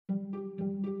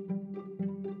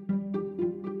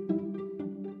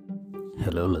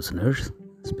Hello, listeners.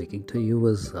 Speaking to you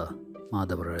is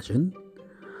Madhavarajan.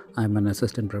 I'm an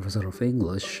assistant professor of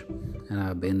English and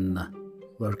I've been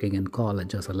working in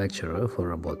college as a lecturer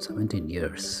for about 17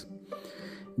 years.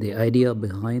 The idea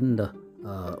behind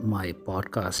my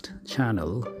podcast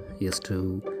channel is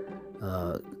to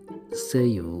say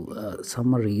you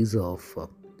summaries of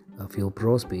a few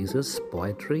prose pieces,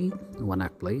 poetry,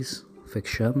 one-act plays,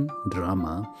 fiction,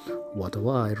 drama,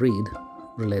 whatever I read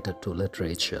related to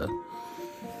literature.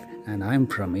 And I'm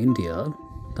from India,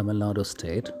 Tamil Nadu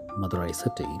state, Madurai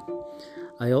city.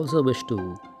 I also wish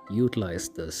to utilize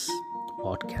this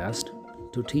podcast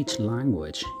to teach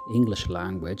language, English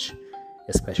language,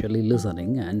 especially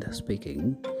listening and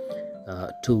speaking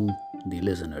to the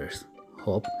listeners.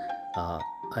 Hope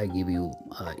I give you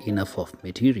enough of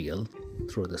material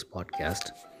through this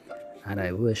podcast, and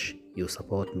I wish you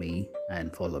support me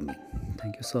and follow me.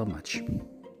 Thank you so much.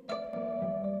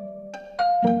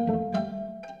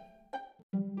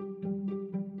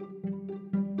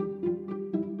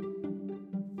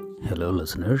 Hello,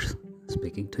 listeners.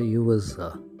 Speaking to you is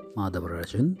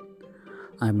Madhavarajan.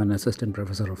 I'm an assistant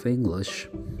professor of English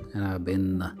and I've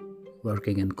been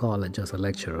working in college as a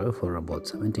lecturer for about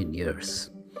 17 years.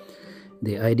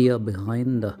 The idea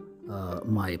behind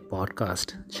my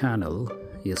podcast channel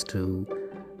is to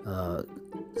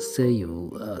say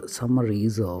you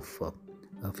summaries of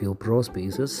a few prose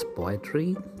pieces,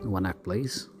 poetry, one-act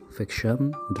plays,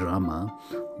 fiction, drama,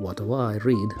 whatever I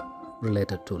read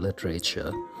related to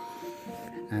literature.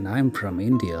 And I'm from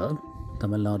India,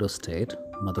 Tamil Nadu state,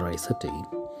 Madurai city.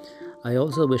 I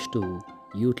also wish to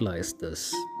utilize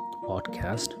this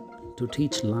podcast to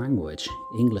teach language,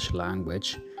 English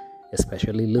language,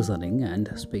 especially listening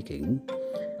and speaking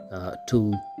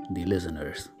to the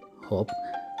listeners. Hope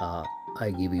I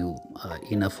give you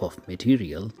enough of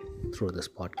material through this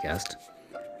podcast,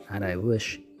 and I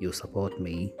wish you support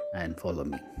me and follow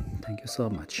me. Thank you so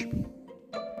much.